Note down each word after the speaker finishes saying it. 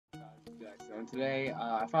And today,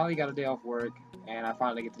 I finally got a day off work, and I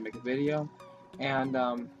finally get to make a video. And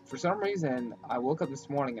for some reason, I woke up this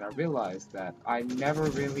morning and I realized that I never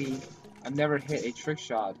hit a trick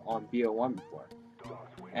shot on Bo1 before.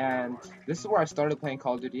 And this is where I started playing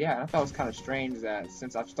Call of Duty. And I thought it was kind of strange that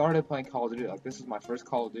since I've started playing Call of Duty, like this is my first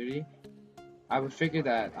Call of Duty, I would figure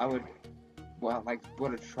that I would, well, like,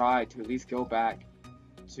 would have tried to at least go back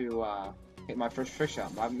to hit my first trick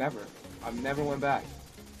shot. But I've never went back.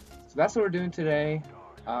 So that's what we're doing today.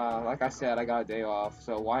 Like I said, I got a day off,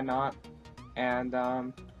 so why not? And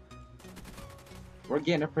we're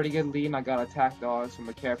getting a pretty good lead, and I got attack dogs from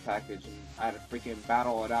a care package, and I had to freaking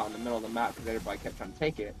battle it out in the middle of the map because everybody kept trying to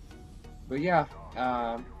take it. But yeah,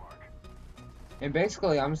 and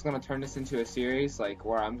basically I'm just gonna turn this into a series, like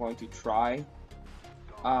where I'm going to try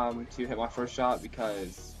to hit my first shot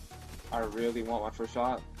because I really want my first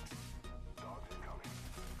shot.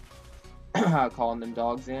 Calling them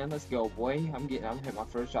dogs in. Let's go, boy. I'm gonna hit my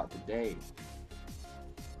first shot today.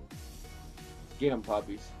 Get them,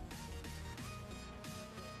 puppies.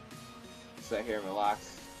 Sit here and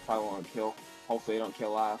relax. Probably won't kill. Hopefully they don't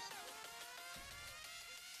kill last.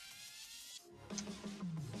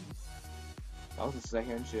 I'll just sit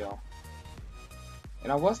here and chill.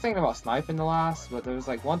 And I was thinking about sniping the last, but there's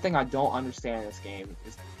like one thing I don't understand in this game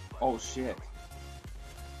is, oh shit.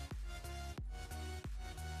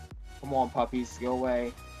 Come on, puppies, go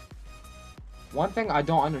away. One thing I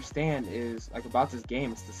don't understand is, like, about this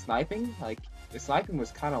game, is the sniping. Like, the sniping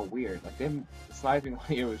was kind of weird. Like, the sniping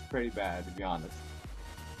here was pretty bad, to be honest.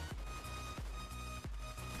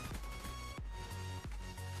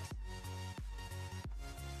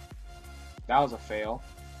 That was a fail.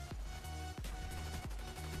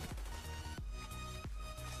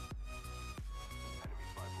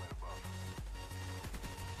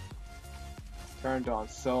 Turned on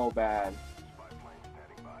so bad.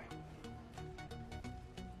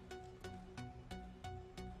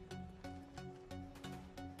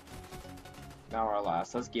 Now our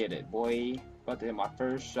last. Let's get it, boy. About to hit my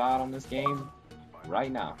first shot on this game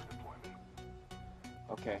right now.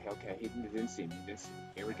 Okay, he didn't see me.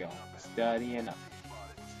 Here we go. Studying up.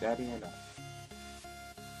 Studying up.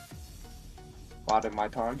 Spotted my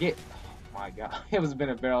target. Oh my god. It was been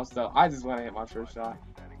a barrel stuff. I just want to hit my first shot.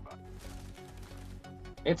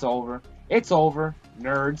 It's over. It's over,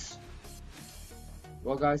 nerds.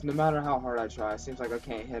 Well, guys, no matter how hard I try, it seems like I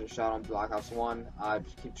can't hit a shot on Black Ops 1. I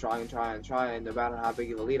just keep trying, and no matter how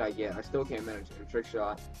big of a lead I get, I still can't manage a trick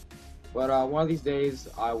shot. But one of these days,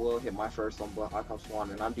 I will hit my first on Black Ops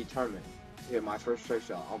 1, and I'm determined to hit my first trick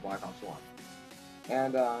shot on Black Ops 1.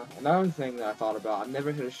 And another thing that I thought about, I've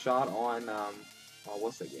never hit a shot on,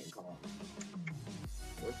 what's that game called?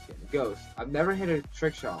 Ghost. I've never hit a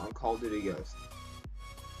trick shot on Call of Duty Ghost.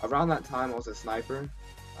 Around that time, I was a sniper.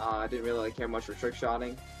 I didn't really care much for trick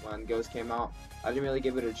shotting when Ghost came out. I didn't really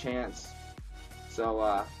give it a chance. So,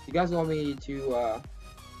 if you guys want me to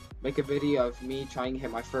make a video of me trying to hit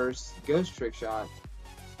my first Ghost trick shot,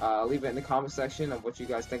 leave it in the comment section of what you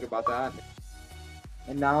guys think about that.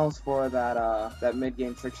 And now as for that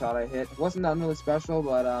mid-game trick shot I hit. It wasn't that really special,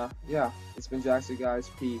 but yeah. It's been Jackson, guys.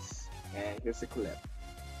 Peace. And here's the clip.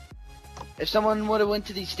 If someone would have went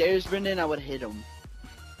to these stairs, Brendan, I would have hit him.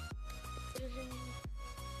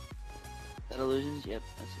 Is that illusions? Yep,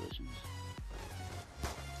 that's illusions.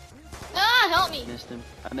 Ah, help me! Missed him.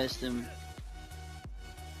 I missed him.